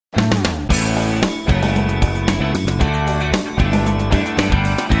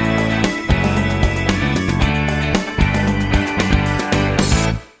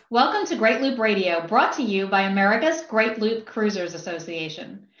Welcome to Great Loop Radio, brought to you by America's Great Loop Cruisers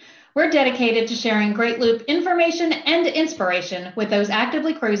Association. We're dedicated to sharing Great Loop information and inspiration with those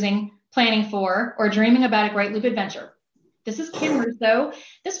actively cruising, planning for, or dreaming about a Great Loop adventure. This is Kim Russo.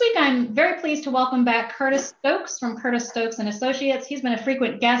 This week, I'm very pleased to welcome back Curtis Stokes from Curtis Stokes and Associates. He's been a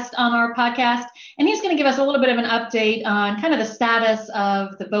frequent guest on our podcast, and he's going to give us a little bit of an update on kind of the status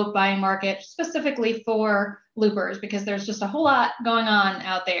of the boat buying market, specifically for loopers, because there's just a whole lot going on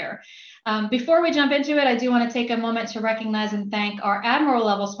out there. Before we jump into it, I do want to take a moment to recognize and thank our Admiral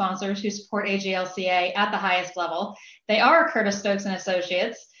level sponsors who support AGLCA at the highest level. They are Curtis Stokes and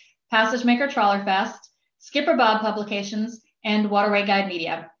Associates, Passage Maker Trawler Fest, Skipper Bob Publications, and Waterway Guide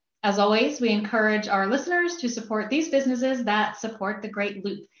Media. As always, we encourage our listeners to support these businesses that support the Great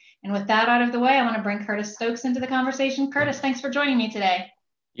Loop. And with that out of the way, I want to bring Curtis Stokes into the conversation. Curtis, thanks for joining me today.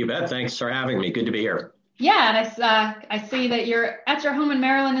 You bet. Thanks for having me. Good to be here. Yeah, and I see that you're at your home in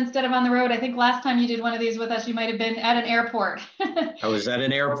Maryland instead of on the road. I think last time you did one of these with us, you might have been at an airport. I was at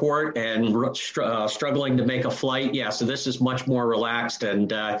an airport and struggling to make a flight. Yeah, so this is much more relaxed.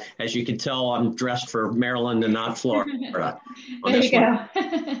 And as you can tell, I'm dressed for Maryland and not Florida. There you go.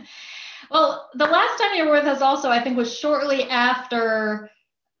 Well, the last time you were with us also, I think, was shortly after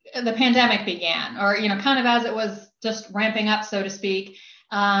the pandemic began, or, kind of as it was just ramping up, so to speak.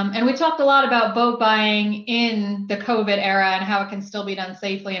 And we talked a lot about boat buying in the COVID era and how it can still be done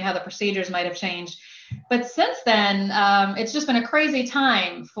safely and how the procedures might have changed. But since then, it's just been a crazy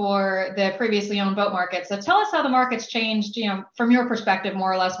time for the previously owned boat market. So tell us how the market's changed, from your perspective,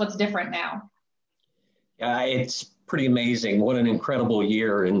 more or less, what's different now? Yeah, it's pretty amazing. What an incredible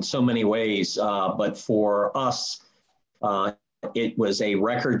year in so many ways. But for us, it was a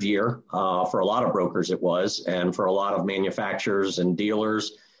record year for a lot of brokers, it was, and for a lot of manufacturers and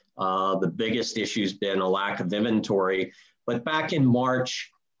dealers. The biggest issue's been a lack of inventory. But back in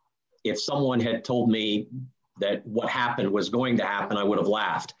March, if someone had told me that what happened was going to happen, I would have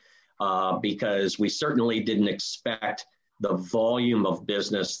laughed because we certainly didn't expect the volume of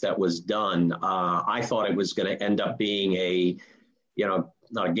business that was done. I thought it was going to end up being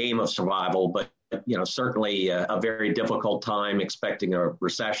not a game of survival, but certainly a very difficult time, expecting a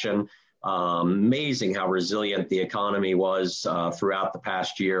recession. Amazing how resilient the economy was throughout the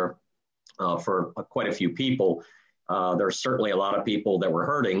past year for quite a few people. There's certainly a lot of people that were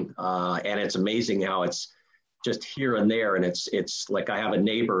hurting, and it's amazing how it's just here and there. And it's like I have a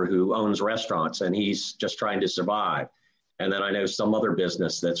neighbor who owns restaurants, and he's just trying to survive. And then I know some other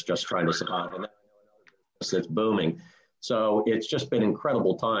business that's just trying to survive, and then that's booming. So it's just been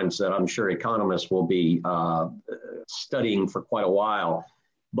incredible times that I'm sure economists will be studying for quite a while.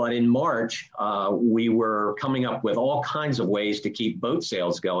 But in March, we were coming up with all kinds of ways to keep boat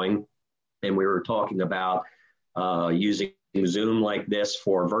sales going. And we were talking about using Zoom like this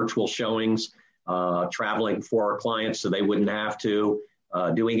for virtual showings, traveling for our clients so they wouldn't have to,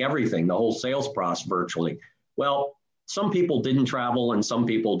 doing everything, the whole sales process virtually. Well, some people didn't travel and some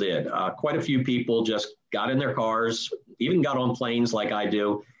people did. Quite a few people just got in their cars, even got on planes like I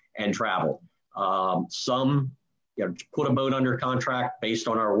do, and traveled. Some put a boat under contract based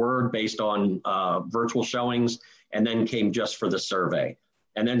on our word, based on virtual showings, and then came just for the survey.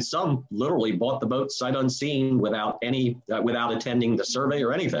 And then some literally bought the boat sight unseen without attending the survey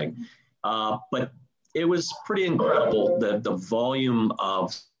or anything. But it was pretty incredible, the volume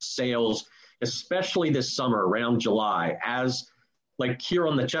of sales, especially this summer around July, as like here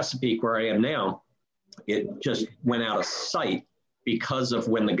on the Chesapeake where I am now, it just went out of sight because of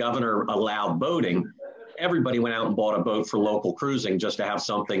when the governor allowed boating. Everybody went out and bought a boat for local cruising just to have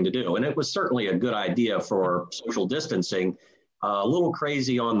something to do. And it was certainly a good idea for social distancing. A little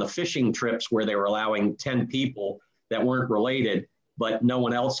crazy on the fishing trips where they were allowing 10 people that weren't related, but no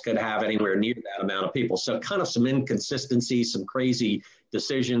one else could have anywhere near that amount of people. So kind of some inconsistency, some crazy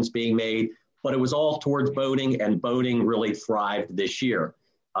decisions being made, but it was all towards boating, and boating really thrived this year.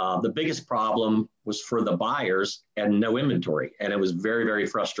 The biggest problem was for the buyers and no inventory. And it was very, very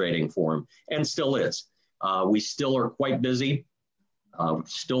frustrating for them, and still is. We still are quite busy,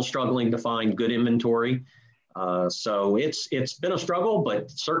 still struggling to find good inventory. So it's been a struggle,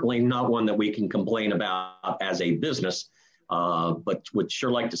 but certainly not one that we can complain about as a business, but would sure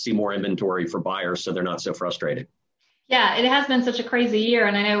like to see more inventory for buyers so they're not so frustrated. Yeah, it has been such a crazy year.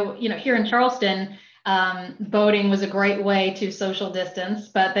 And I know, here in Charleston, boating was a great way to social distance,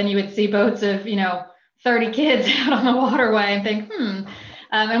 but then you would see boats of, 30 kids out on the waterway and think,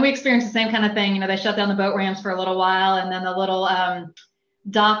 and we experienced the same kind of thing. They shut down the boat ramps for a little while, and then the little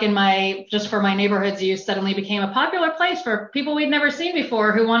dock just for my neighborhood's use suddenly became a popular place for people we'd never seen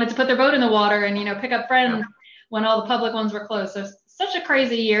before who wanted to put their boat in the water and, pick up friends when all the public ones were closed. So such a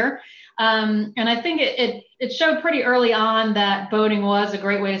crazy year. And I think it showed pretty early on that boating was a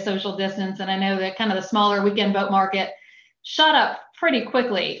great way to social distance. And I know that kind of the smaller weekend boat market shot up pretty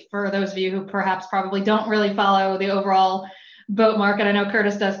quickly for those of you who perhaps probably don't really follow the overall boat market. I know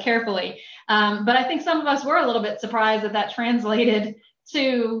Curtis does carefully. But I think some of us were a little bit surprised that translated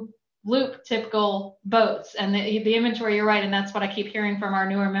to Loop typical boats and the inventory. You're right. And that's what I keep hearing from our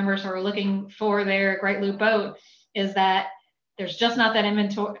newer members who are looking for their Great Loop boat, is that there's just not that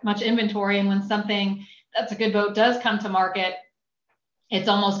much inventory. And when something that's a good boat does come to market, it's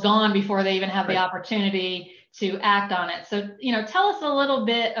almost gone before they even have the opportunity to act on it. So, tell us a little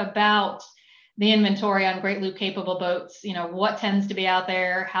bit about the inventory on Great Loop capable boats. What tends to be out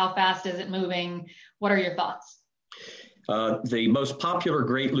there? How fast is it moving? What are your thoughts? The most popular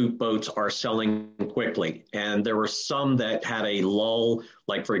Great Loop boats are selling quickly, and there were some that had a lull,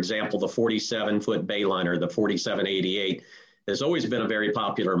 like, for example, the 47-foot Bayliner, the 4788, has always been a very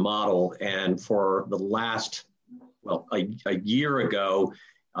popular model. And for the last, a year ago,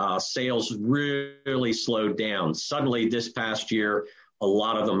 sales really slowed down. Suddenly this past year, a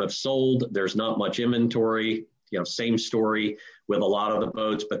lot of them have sold. There's not much inventory, same story with a lot of the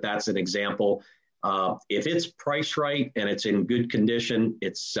boats, but that's an example. If it's priced right and it's in good condition,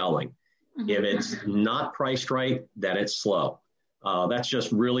 it's selling. If it's not priced right, then it's slow. That's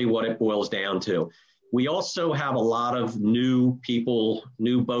just really what it boils down to. We also have a lot of new people,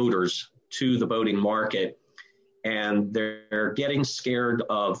 new boaters to the boating market, and they're getting scared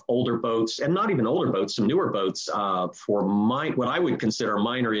of older boats, and not even older boats, some newer boats for what I would consider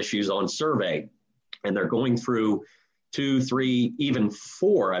minor issues on survey. And they're going through 2, 3, even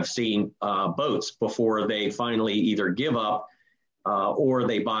 4, I've seen boats before they finally either give up or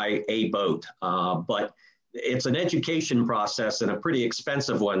they buy a boat. But it's an education process and a pretty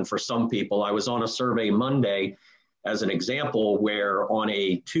expensive one for some people. I was on a survey Monday as an example where on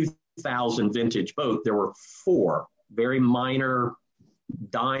a 2000 vintage boat, there were 4 very minor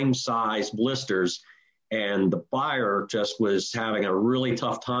dime-sized blisters, and the buyer just was having a really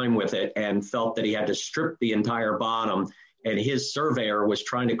tough time with it and felt that he had to strip the entire bottom, and his surveyor was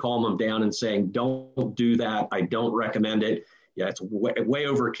trying to calm him down and saying, don't do that. I don't recommend it. Yeah, it's way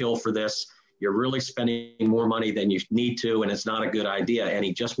overkill for this. You're really spending more money than you need to, and it's not a good idea. And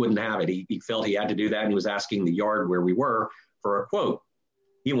he just wouldn't have it. He felt he had to do that, and he was asking the yard where we were for a quote.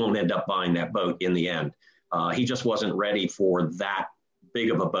 He won't end up buying that boat in the end. He just wasn't ready for that big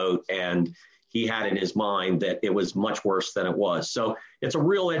of a boat, and he had in his mind that it was much worse than it was. So it's a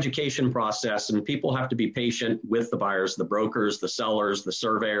real education process, and people have to be patient with the buyers, the brokers, the sellers, the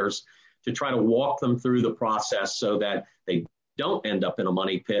surveyors, to try to walk them through the process so that they don't end up in a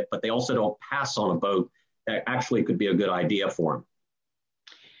money pit, but they also don't pass on a boat that actually could be a good idea for them.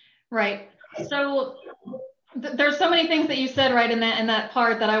 Right. So there's so many things that you said right in that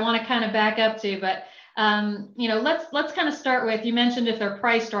part that I want to kind of back up to, but let's kind of start with, you mentioned if they're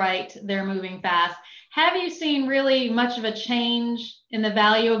priced right, they're moving fast. Have you seen really much of a change in the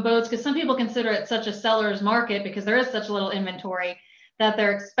value of boats? Because some people consider it such a seller's market because there is such little inventory that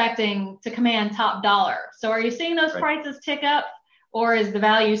they're expecting to command top dollar. So are you seeing those prices tick up, or is the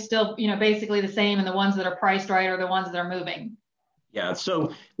value still, basically the same, and the ones that are priced right are the ones that are moving? Yeah,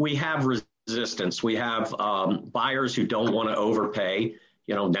 so we have resistance. We have buyers who don't want to overpay,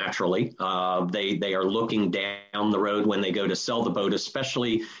 naturally. They are looking down the road when they go to sell the boat,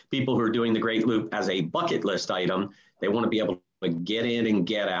 especially people who are doing the Great Loop as a bucket list item. They want to be able to get in and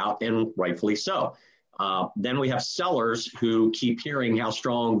get out, and rightfully so. Then we have sellers who keep hearing how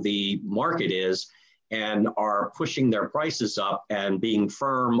strong the market is and are pushing their prices up and being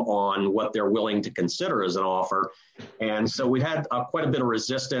firm on what they're willing to consider as an offer. And so we've had quite a bit of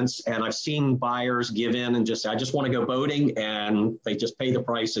resistance, and I've seen buyers give in and I just want to go boating, and they just pay the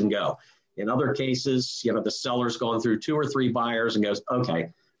price and go. In other cases, the seller's gone through 2 or 3 buyers and goes, okay,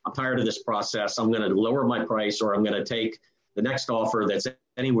 I'm tired of this process. I'm going to lower my price, or I'm going to take the next offer that's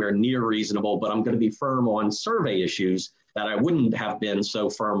anywhere near reasonable, but I'm going to be firm on survey issues that I wouldn't have been so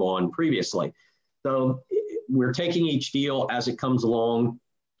firm on previously. So we're taking each deal as it comes along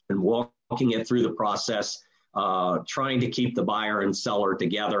and walking it through the process, trying to keep the buyer and seller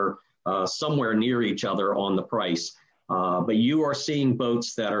together somewhere near each other on the price. But you are seeing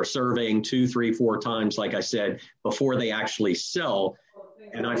boats that are surveying 2, 3, 4 times, like I said, before they actually sell.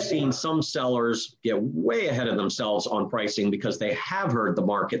 And I've seen some sellers get way ahead of themselves on pricing because they have heard the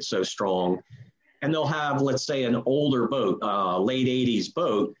market so strong. And they'll have, let's say, an older boat, late 80s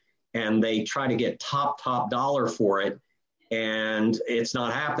boat, and they try to get top dollar for it, and it's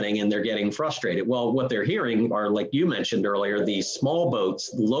not happening, and they're getting frustrated. Well, what they're hearing are, like you mentioned earlier, these small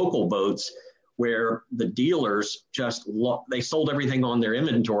boats, local boats, where the dealers they sold everything on their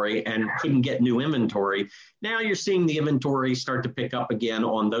inventory and couldn't get new inventory. Now you're seeing the inventory start to pick up again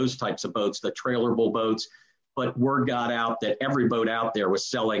on those types of boats, the trailerable boats. But word got out that every boat out there was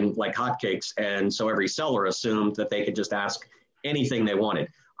selling like hotcakes. And so every seller assumed that they could just ask anything they wanted.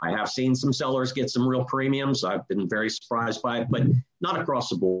 I have seen some sellers get some real premiums. I've been very surprised by it, but not across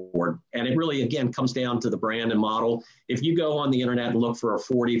the board. And it really, again, comes down to the brand and model. If you go on the internet and look for a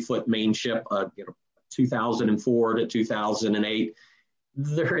 40-foot main ship, 2004 to 2008,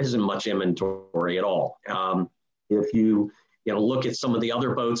 there isn't much inventory at all. If you look at some of the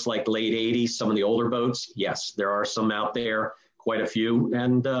other boats like late 80s, some of the older boats, yes, there are some out there, quite a few.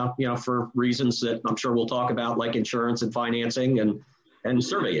 And, for reasons that I'm sure we'll talk about, like insurance and financing and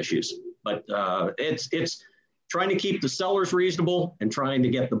survey issues. But it's trying to keep the sellers reasonable and trying to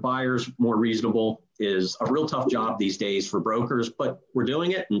get the buyers more reasonable is a real tough job these days for brokers, but we're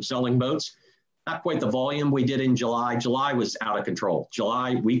doing it and selling boats. Not quite the volume we did in July. July was out of control.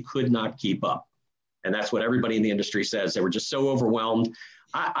 July, we could not keep up. And that's what everybody in the industry says. They were just so overwhelmed.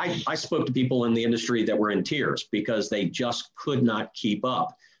 I spoke to people in the industry that were in tears because they just could not keep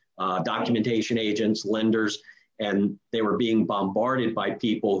up. Documentation agents, lenders, and they were being bombarded by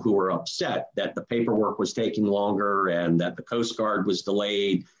people who were upset that the paperwork was taking longer and that the Coast Guard was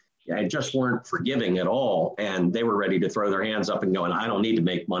delayed and just weren't forgiving at all. And they were ready to throw their hands up and going, I don't need to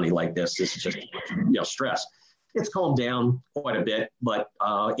make money like this. This is just stress. It's calmed down quite a bit, but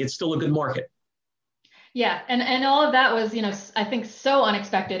it's still a good market. Yeah. And all of that was, I think so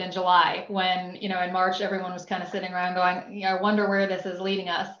unexpected in July when, in March, everyone was kind of sitting around going, I wonder where this is leading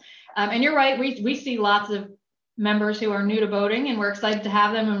us. And you're right. We see lots of members who are new to boating, and we're excited to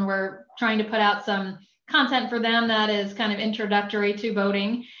have them, and we're trying to put out some content for them that is kind of introductory to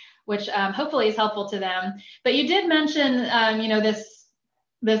boating, which hopefully is helpful to them. But you did mention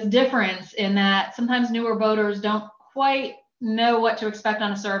this difference in that sometimes newer boaters don't quite know what to expect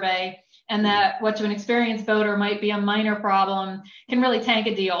on a survey, and that what to an experienced boater might be a minor problem can really tank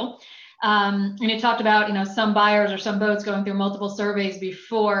a deal. And you talked about some buyers or some boats going through multiple surveys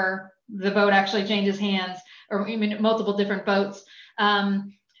before the boat actually changes hands, or multiple different boats,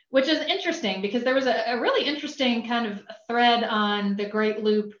 which is interesting because there was a really interesting kind of thread on the Great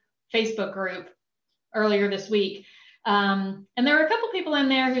Loop Facebook group earlier this week. And there were a couple people in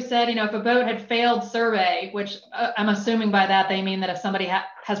there who said, if a boat had failed survey, which I'm assuming by that they mean that if somebody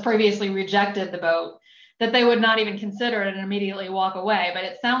has previously rejected the boat, that they would not even consider it and immediately walk away. But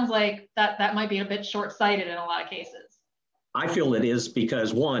it sounds like that might be a bit short-sighted in a lot of cases. I feel it is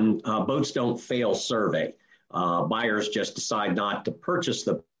because, one, boats don't fail survey. Buyers just decide not to purchase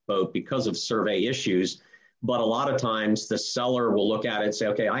the boat because of survey issues. But a lot of times the seller will look at it and say,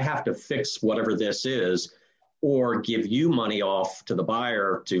 okay, I have to fix whatever this is, or give you money off to the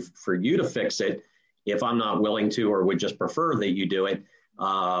buyer for you to fix it if I'm not willing to, or would just prefer that you do it.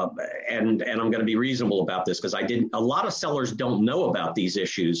 And I'm going to be reasonable about this because a lot of sellers don't know about these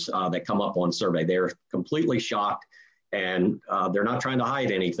issues that come up on survey. They're completely shocked, and they're not trying to hide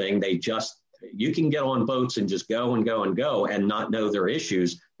anything. You can get on boats and just go and go and go and not know there are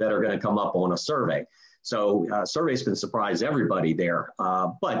issues that are going to come up on a survey. So surveys can surprise everybody there.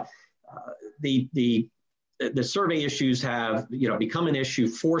 But the survey issues have become an issue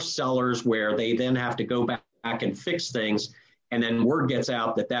for sellers where they then have to go back and fix things. And then word gets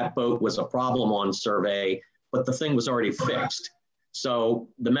out that boat was a problem on survey, but the thing was already fixed. So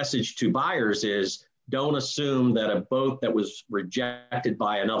the message to buyers is, don't assume that a boat that was rejected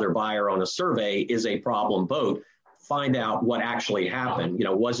by another buyer on a survey is a problem boat. Find out what actually happened.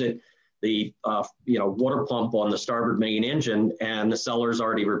 Was it the water pump on the starboard main engine, and the seller's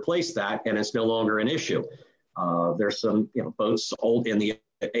already replaced that, and it's no longer an issue. There's some boats old in the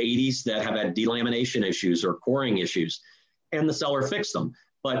 80s that have had delamination issues or coring issues, and the seller fixed them.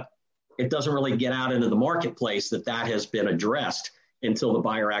 But it doesn't really get out into the marketplace that has been addressed until the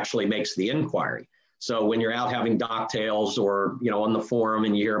buyer actually makes the inquiry. So when you're out having docktails or, on the forum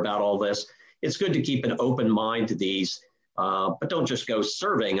and you hear about all this, it's good to keep an open mind to these, but don't just go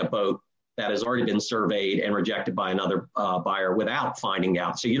surveying a boat that has already been surveyed and rejected by another buyer without finding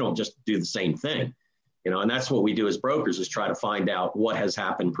out. So you don't just do the same thing, and that's what we do as brokers, is try to find out what has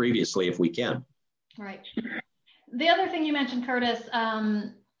happened previously if we can. Right. The other thing you mentioned, Curtis,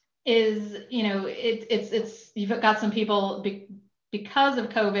 is, it's you've got some people because of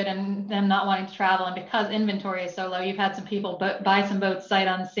COVID and them not wanting to travel, and because inventory is so low, you've had some people buy some boats sight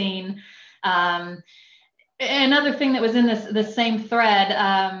unseen. Another thing that was in this same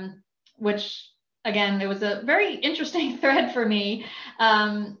thread, which again, it was a very interesting thread for me,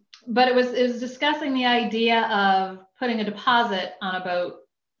 but it was discussing the idea of putting a deposit on a boat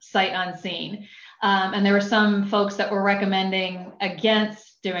sight unseen. And there were some folks that were recommending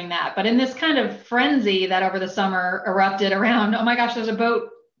against doing that. But in this kind of frenzy that over the summer erupted around, oh my gosh, there's a boat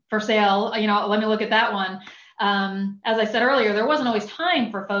for sale, let me look at that one. As I said earlier, there wasn't always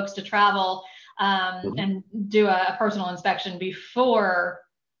time for folks to travel and do a personal inspection before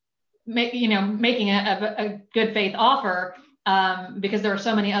making a good faith offer, because there were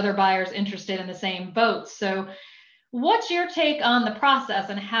so many other buyers interested in the same boats. So what's your take on the process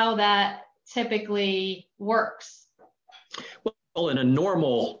and how that typically works? Well, in a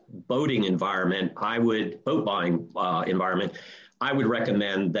normal boating environment, boat buying environment, I would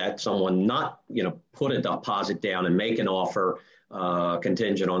recommend that someone not, put a deposit down and make an offer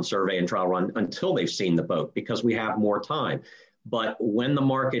contingent on survey and trial run until they've seen the boat, because we have more time. But when the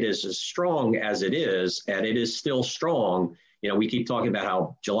market is as strong as it is, and it is still strong, we keep talking about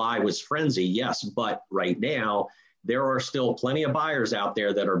how July was frenzy. Yes, but right now, there are still plenty of buyers out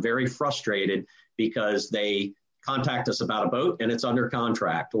there that are very frustrated because they contact us about a boat and it's under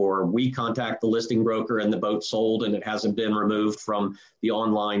contract, or we contact the listing broker and the boat sold and it hasn't been removed from the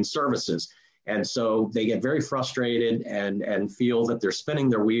online services. And so they get very frustrated and feel that they're spinning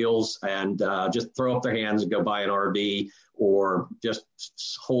their wheels and just throw up their hands and go buy an RV, or just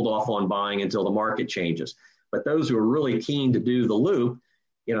hold off on buying until the market changes. But those who are really keen to do the loop,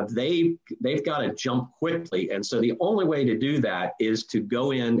 they've got to jump quickly. And so the only way to do that is to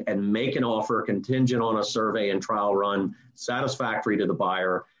go in and make an offer contingent on a survey and trial run satisfactory to the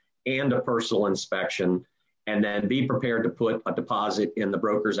buyer and a personal inspection, and then be prepared to put a deposit in the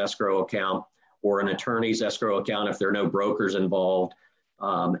broker's escrow account or an attorney's escrow account if there are no brokers involved,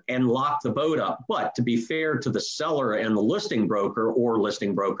 and lock the boat up. But to be fair to the seller and the listing broker, or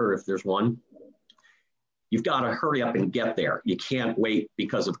listing broker if there's one, you've got to hurry up and get there. You can't wait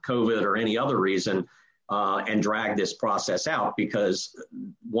because of COVID or any other reason and drag this process out, because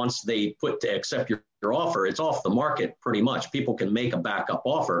once they accept your offer, it's off the market pretty much. People can make a backup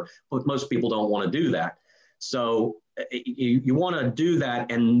offer, but most people don't want to do that. So you want to do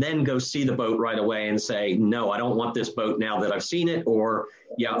that and then go see the boat right away and say, no, I don't want this boat now that I've seen it, or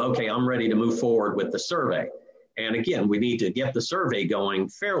yeah, okay, I'm ready to move forward with the survey. And again, we need to get the survey going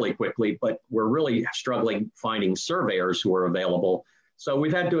fairly quickly, but we're really struggling finding surveyors who are available. So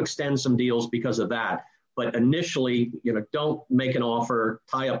we've had to extend some deals because of that. But initially, don't make an offer,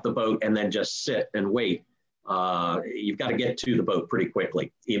 tie up the boat, and then just sit and wait. You've got to get to the boat pretty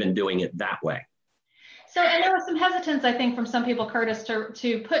quickly, even doing it that way. So, and there was some hesitance, I think, from some people, Curtis,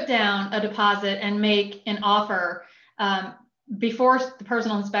 to put down a deposit and make an offer before the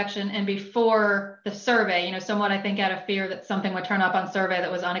personal inspection and before the survey, somewhat, I think, out of fear that something would turn up on survey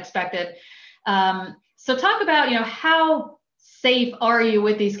that was unexpected. So talk about, how safe are you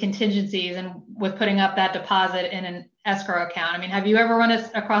with these contingencies and with putting up that deposit in an escrow account? I mean, have you ever run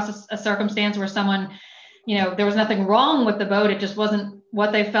across a circumstance where someone, there was nothing wrong with the boat, it just wasn't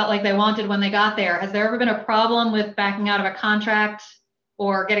what they felt like they wanted when they got there? Has there ever been a problem with backing out of a contract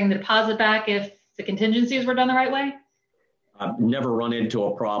or getting the deposit back if the contingencies were done the right way? I've never run into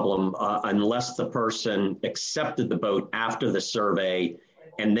a problem unless the person accepted the boat after the survey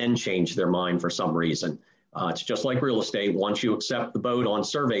and then changed their mind for some reason. It's just like real estate. Once you accept the boat on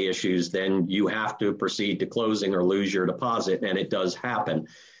survey issues, then you have to proceed to closing or lose your deposit, and it does happen.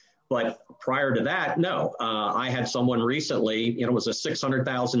 But prior to that, no. I had someone recently, it was a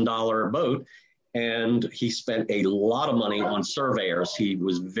 $600,000 boat, and he spent a lot of money on surveyors. He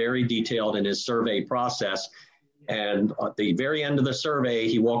was very detailed in his survey process. And at the very end of the survey,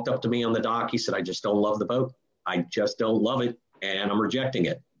 he walked up to me on the dock. He said, I just don't love the boat. I just don't love it, and I'm rejecting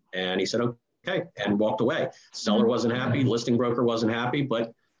it. And he said, okay, and walked away. Seller wasn't happy. Listing broker wasn't happy,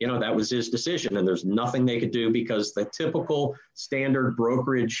 but that was his decision, and there's nothing they could do because the typical standard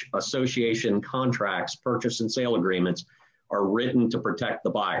brokerage association contracts, purchase and sale agreements, are written to protect the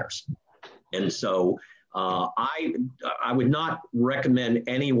buyers. And so I would not recommend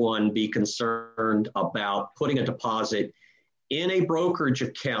anyone be concerned about putting a deposit in a brokerage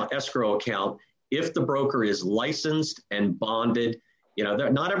account, escrow account, if the broker is licensed and bonded.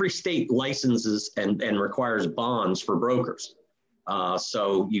 Not every state licenses and requires bonds for brokers.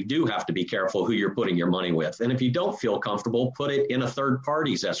 So you do have to be careful who you're putting your money with. And if you don't feel comfortable, put it in a third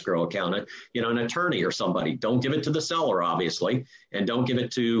party's escrow account, an attorney or somebody. Don't give it to the seller, obviously, and don't give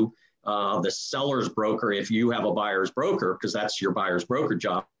it to the seller's broker if you have a buyer's broker, because that's your buyer's broker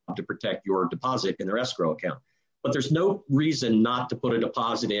job to protect your deposit in their escrow account. But there's no reason not to put a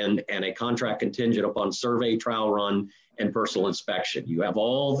deposit in and a contract contingent upon survey, trial run, and personal inspection. You have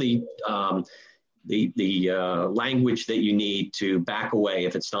all the language that you need to back away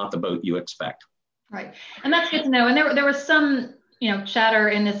if it's not the boat you expect. Right. And that's good to know. And there was some chatter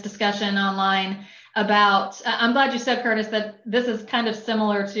in this discussion online about, I'm glad you said, Curtis, that this is kind of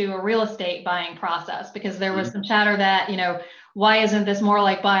similar to a real estate buying process, because there was some chatter that, why isn't this more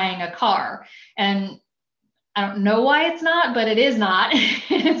like buying a car? And I don't know why it's not, but it is not.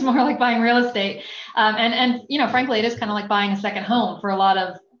 It's more like buying real estate. And frankly, it is kind of like buying a second home for a lot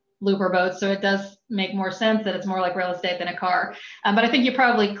of looper boats. So it does make more sense that it's more like real estate than a car. But I think you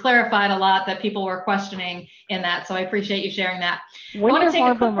probably clarified a lot that people were questioning in that. So I appreciate you sharing that. I want to take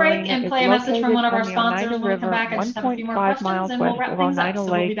a quick break and play a message from one of our sponsors. When we come back, I just have a few more questions and we'll wrap things up. So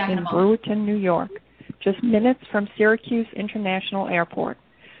we'll be back in a moment. Brewerton, New York, just minutes from Syracuse International Airport.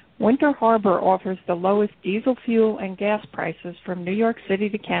 Winter Harbor offers the lowest diesel fuel and gas prices from New York City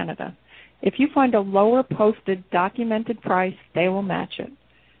to Canada. If you find a lower posted documented price, they will match it.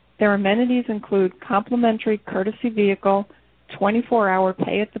 Their amenities include complimentary courtesy vehicle, 24-hour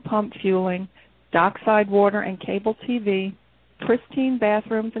pay-at-the-pump fueling, dockside water and cable TV, pristine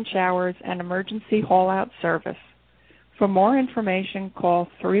bathrooms and showers, and emergency haul-out service. For more information, call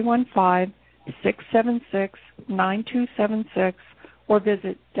 315-676-9276 or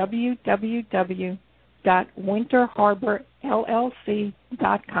visit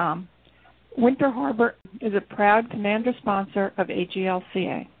www.winterharborllc.com. Winter Harbor is a proud commander sponsor of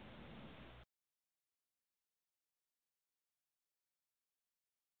AGLCA.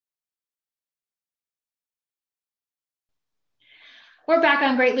 We're back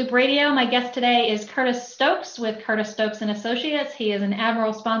on Great Loop Radio. My guest today is Curtis Stokes with Curtis Stokes & Associates. He is an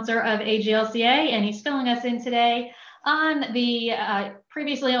Admiral sponsor of AGLCA, and he's filling us in today on the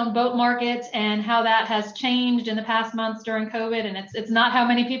previously owned boat market and how that has changed in the past months during COVID. And it's not how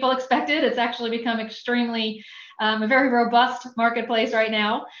many people expected. It's actually become extremely a very robust marketplace right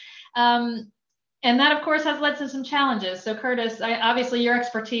now. And that, of course, has led to some challenges. So, Curtis, obviously your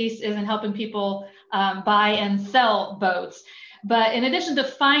expertise is in helping people buy and sell boats. But in addition to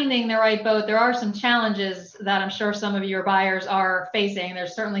finding the right boat, there are some challenges that I'm sure some of your buyers are facing.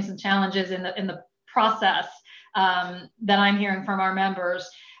 There's certainly some challenges in the process that I'm hearing from our members.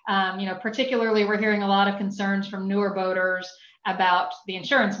 Particularly we're hearing a lot of concerns from newer boaters about the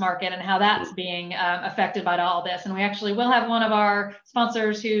insurance market and how that's being affected by all this. And we actually will have one of our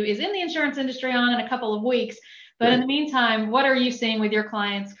sponsors who is in the insurance industry on in a couple of weeks. But in the meantime, what are you seeing with your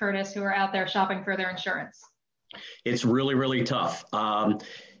clients, Curtis, who are out there shopping for their insurance? It's really, really tough.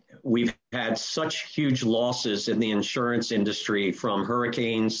 We've had such huge losses in the insurance industry from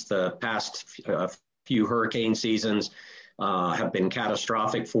hurricanes. The past few hurricane seasons have been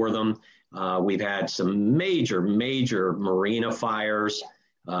catastrophic for them. We've had some major marina fires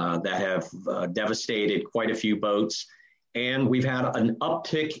that have devastated quite a few boats. And we've had an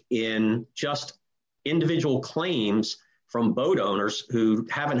uptick in just individual claims from boat owners who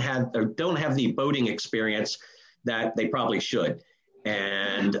haven't had or don't have the boating experience that they probably should.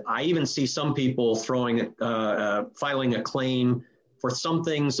 And I even see some people filing a claim for some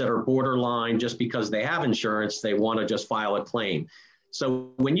things that are borderline just because they have insurance, they want to just file a claim.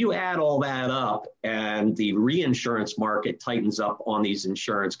 So when you add all that up and the reinsurance market tightens up on these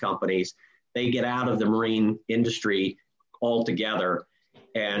insurance companies, they get out of the marine industry altogether.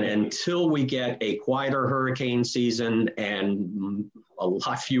 And until we get a quieter hurricane season and a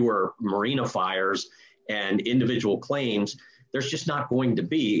lot fewer marina fires and individual claims, there's just not going to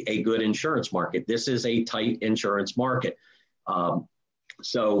be a good insurance market. This is a tight insurance market.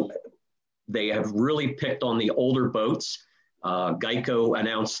 So they have really picked on the older boats. Geico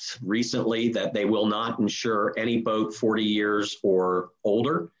announced recently that they will not insure any boat 40 years or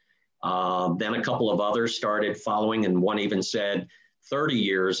older. Then a couple of others started following, and one even said 30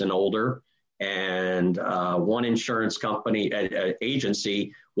 years and older. And one insurance company,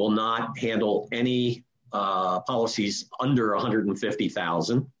 agency, will not handle any policies under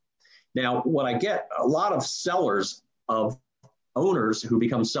 150,000. Now, what I get, a lot of sellers of owners who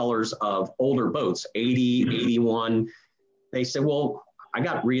become sellers of older boats, 80, 81, they say, well, I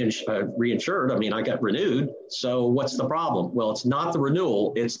got reinsured. I mean, I got renewed. So what's the problem? Well, it's not the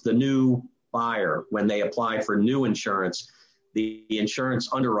renewal. It's the new buyer. When they apply for new insurance, the insurance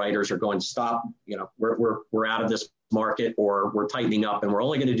underwriters are going to stop, we're out of this market, or we're tightening up and we're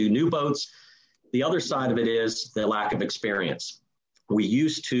only going to do new boats. The other side of it is the lack of experience. We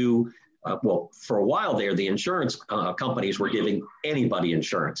used to, for a while there, the insurance companies were giving anybody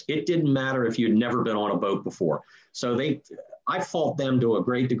insurance. It didn't matter if you'd never been on a boat before. So I fault them to a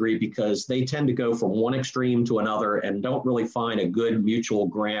great degree because they tend to go from one extreme to another and don't really find a good mutual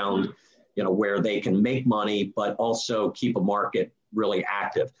ground, where they can make money, but also keep a market really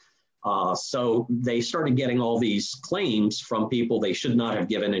active. So they started getting all these claims from people they should not have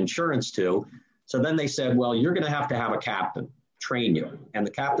given insurance to. So then they said, well, you're going to have a captain. train you. And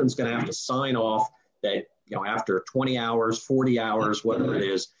the captain's going to have to sign off that, after 20 hours, 40 hours, whatever it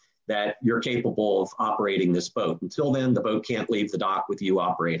is, that you're capable of operating this boat. Until then, the boat can't leave the dock with you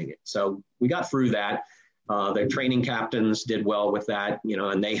operating it. So we got through that. The training captains did well with that,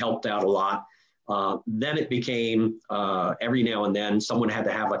 and they helped out a lot. Then it became every now and then someone had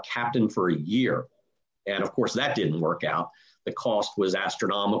to have a captain for a year. And of course, that didn't work out. The cost was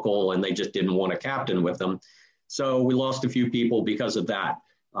astronomical and they just didn't want a captain with them. So we lost a few people because of that.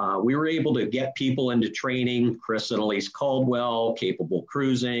 We were able to get people into training, Chris and Elise Caldwell, Capable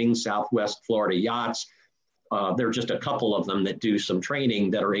Cruising, Southwest Florida Yachts. There are just a couple of them that do some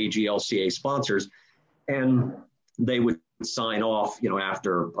training that are AGLCA sponsors. And they would sign off,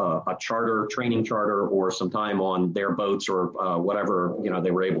 after a charter, training charter, or some time on their boats or whatever,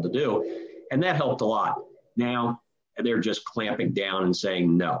 they were able to do. And that helped a lot. Now they're just clamping down and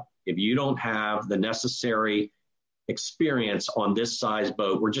saying, no, if you don't have the necessary experience on this size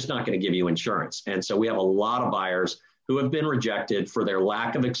boat, we're just not going to give you insurance. And so we have a lot of buyers who have been rejected for their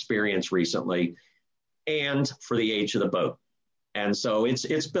lack of experience recently and for the age of the boat. And so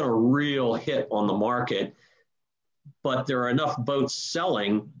it's been a real hit on the market, but there are enough boats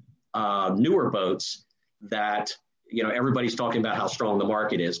selling, newer boats, that, everybody's talking about how strong the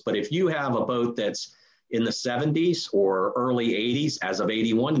market is. But if you have a boat that's in the 70s or early 80s, as of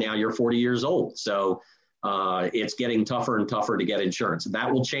 81, now you're 40 years old. So it's getting tougher and tougher to get insurance.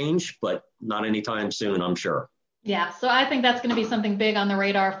 That will change, but not anytime soon, I'm sure. Yeah, so I think that's going to be something big on the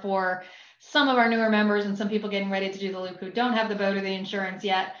radar for some of our newer members and some people getting ready to do the loop who don't have the boat or the insurance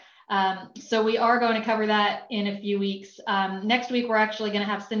yet. So we are going to cover that in a few weeks. Next week, we're actually going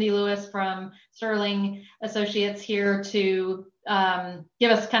to have Cindy Lewis from Sterling Associates here to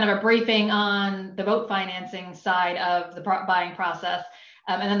give us kind of a briefing on the boat financing side of the buying process.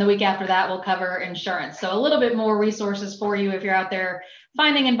 And then the week after that, we'll cover insurance. So a little bit more resources for you if you're out there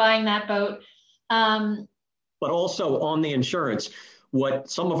finding and buying that boat. But also on the insurance,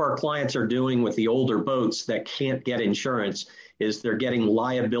 what some of our clients are doing with the older boats that can't get insurance is they're getting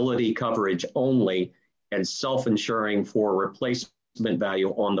liability coverage only and self-insuring for replacement value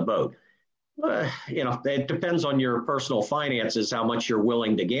on the boat. It depends on your personal finances, how much you're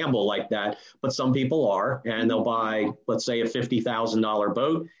willing to gamble like that. But some people are, and they'll buy, let's say, a $50,000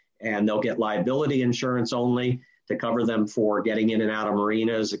 boat, and they'll get liability insurance only to cover them for getting in and out of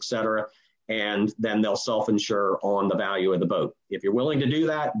marinas, et cetera. And then they'll self-insure on the value of the boat. If you're willing to do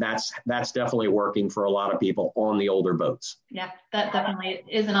that, that's definitely working for a lot of people on the older boats. Yeah, that definitely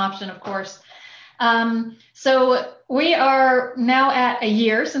is an option, of course. So we are now at a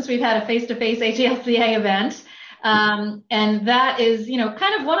year since we've had a face-to-face AGLCA event. And that is,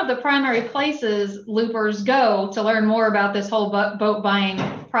 kind of one of the primary places loopers go to learn more about this whole boat buying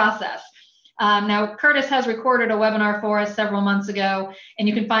process. Now, Curtis has recorded a webinar for us several months ago, and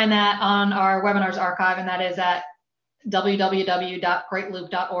you can find that on our webinars archive, and that is at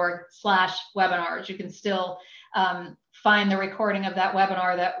www.greatloop.org/webinars. You can still find the recording of that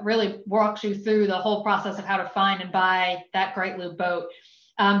webinar that really walks you through the whole process of how to find and buy that Great Loop boat.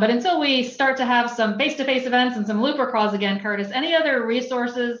 But until we start to have some face-to-face events and some looper calls again, Curtis, any other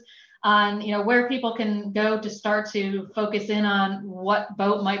resources on where people can go to start to focus in on what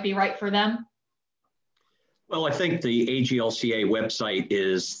boat might be right for them? Well, I think the AGLCA website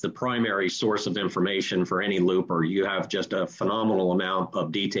is the primary source of information for any looper. You have just a phenomenal amount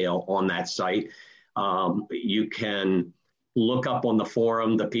of detail on that site. You can look up on the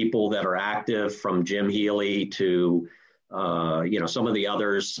forum the people that are active, from Jim Healy to some of the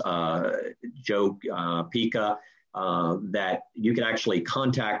others, Joe Pica, that you can actually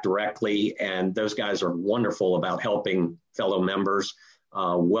contact directly, and those guys are wonderful about helping fellow members.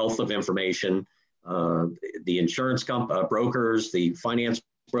 Wealth of information. The insurance brokers, the finance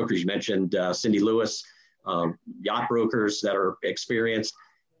brokers you mentioned, Cindy Lewis, yacht brokers that are experienced.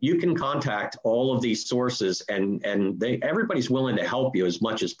 You can contact all of these sources, and everybody's willing to help you as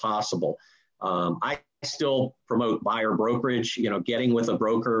much as possible. I still promote buyer brokerage, getting with a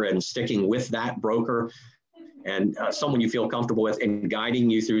broker and sticking with that broker and someone you feel comfortable with, and guiding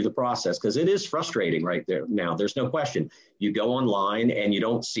you through the process, because it is frustrating right there now. There's no question. You go online and you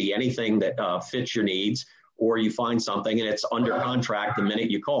don't see anything that fits your needs, or you find something and it's under contract the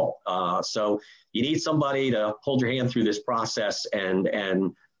minute you call. So you need somebody to hold your hand through this process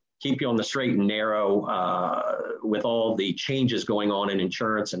and keep you on the straight and narrow with all the changes going on in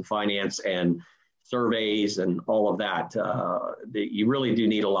insurance and finance and surveys and all of that. You really do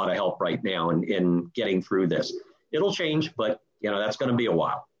need a lot of help right now in getting through this. It'll change, but that's going to be a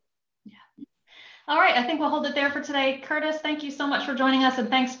while. Yeah. All right. I think we'll hold it there for today. Curtis, thank you so much for joining us, and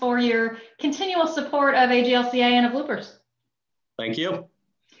thanks for your continual support of AGLCA and of Loopers. Thank you.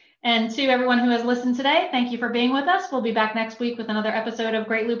 And to everyone who has listened today, thank you for being with us. We'll be back next week with another episode of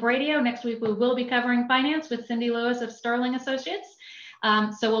Great Loop Radio. Next week, we will be covering finance with Cindy Lewis of Sterling Associates.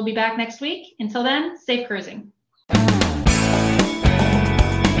 So we'll be back next week. Until then, safe cruising.